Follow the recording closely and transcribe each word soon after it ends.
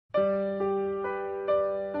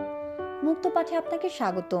উন্মুক্ত পাঠে আপনাকে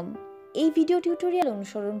স্বাগতম। এই ভিডিও টিউটোরিয়াল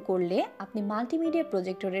অনুসরণ করলে আপনি মাল্টিমিডিয়া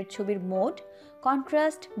প্রজেক্টরের ছবির মোড,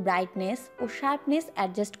 কন্ট্রাস্ট, ব্রাইটনেস ও শার্পনেস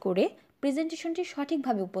অ্যাডজাস্ট করে প্রেজেন্টেশনটি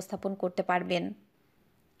সঠিকভাবে উপস্থাপন করতে পারবেন।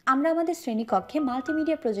 আমরা আমাদের শ্রেণীকক্ষে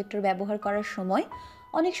মাল্টিমিডিয়া প্রজেক্টর ব্যবহার করার সময়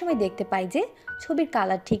অনেক সময় দেখতে পাই যে ছবির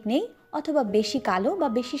কালার ঠিক নেই অথবা বেশি কালো বা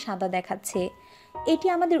বেশি সাদা দেখাচ্ছে। এটি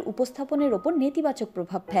আমাদের উপস্থাপনের ওপর নেতিবাচক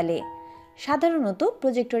প্রভাব ফেলে। সাধারণত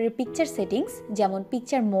প্রজেক্টরের পিকচার সেটিংস যেমন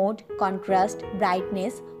পিকচার মোড, কন্ট্রাস্ট,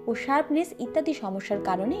 ব্রাইটনেস ও শার্পনেস ইত্যাদি সমস্যার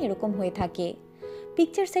কারণে এরকম হয়ে থাকে।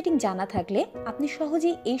 পিকচার সেটিং জানা থাকলে আপনি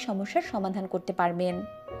সহজেই এই সমস্যার সমাধান করতে পারবেন।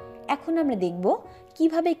 এখন আমরা দেখব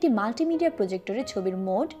কিভাবে একটি মাল্টিমিডিয়া প্রজেক্টরে ছবির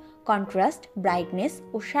মোড, কন্ট্রাস্ট, ব্রাইটনেস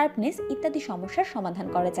ও শার্পনেস ইত্যাদি সমস্যার সমাধান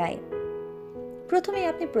করা যায়। প্রথমে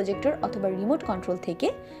আপনি প্রজেক্টর অথবা রিমোট কন্ট্রোল থেকে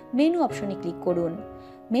মেনু অপশনে ক্লিক করুন।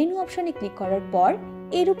 মেনু অপশনে ক্লিক করার পর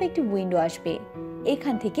এরূপ একটি উইন্ডো আসবে।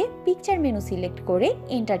 এখান থেকে পিকচার মেনু সিলেক্ট করে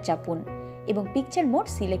এন্টার চাপুন এবং পিকচার মোড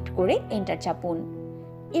সিলেক্ট করে এন্টার চাপুন।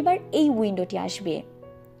 এবার এই উইন্ডোটি আসবে।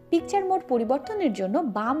 পিকচার মোড পরিবর্তনের জন্য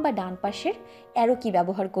বাম বা ডান পাশের অ্যারো কি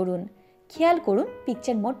ব্যবহার করুন। খেয়াল করুন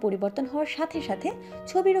পিকচার মোড পরিবর্তন হওয়ার সাথে সাথে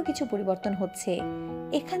ছবিরও কিছু পরিবর্তন হচ্ছে।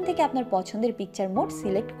 এখান থেকে আপনার পছন্দের পিকচার মোড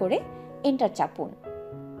সিলেক্ট করে এন্টার চাপুন।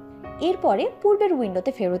 এরপরে পূর্বের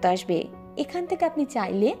উইন্ডোতে ফেরত আসবে। এখান থেকে আপনি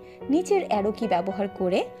চাইলে নিচের অ্যারো কি ব্যবহার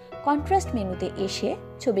করে কন্ট্রাস্ট মেনুতে এসে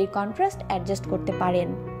ছবির কন্ট্রাস্ট অ্যাডজাস্ট করতে পারেন।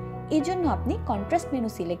 এজন্য আপনি কন্ট্রাস্ট মেনু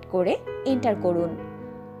সিলেক্ট করে এন্টার করুন।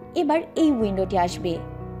 এবার এই উইন্ডোটি আসবে।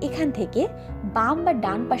 এখান থেকে বাম বা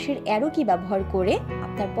ডান পাশের অ্যারো কি ব্যবহার করে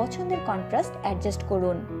আপনার পছন্দের কন্ট্রাস্ট অ্যাডজাস্ট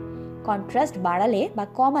করুন। কন্ট্রাস্ট বাড়ালে বা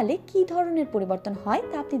কমালে কি ধরনের পরিবর্তন হয়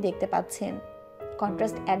তা আপনি দেখতে পাচ্ছেন।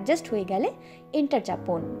 কন্ট্রাস্ট অ্যাডজাস্ট হয়ে গেলে এন্টার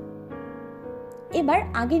চাপুন। এবার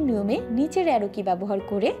আগের নিয়মে নিচের অ্যারো কি ব্যবহার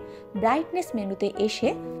করে ব্রাইটনেস মেনুতে এসে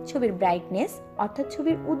ছবির ব্রাইটনেস অর্থাৎ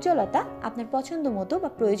ছবির উজ্জ্বলতা আপনার পছন্দ মতো বা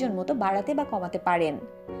প্রয়োজন মতো বাড়াতে বা কমাতে পারেন।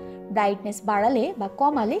 ব্রাইটনেস বাড়ালে বা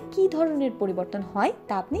কমালে কি ধরনের পরিবর্তন হয়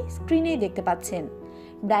তা আপনি স্ক্রিনেই দেখতে পাচ্ছেন।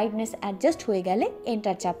 ব্রাইটনেস অ্যাডজাস্ট হয়ে গেলে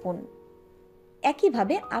এন্টার চাপুন।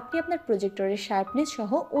 একইভাবে আপনি আপনার প্রজেক্টরের শার্পনেস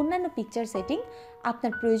সহ অন্যান্য পিকচার সেটিং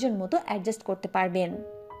আপনার প্রয়োজন মতো অ্যাডজাস্ট করতে পারবেন।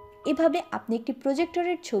 এভাবে আপনি একটি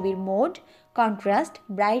প্রজেক্টরের ছবির মোড, কন্ট্রাস্ট,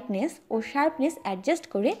 ব্রাইটনেস ও শার্পনেস অ্যাডজাস্ট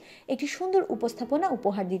করে একটি সুন্দর উপস্থাপনা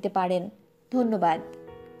উপহার দিতে পারেন। ধন্যবাদ।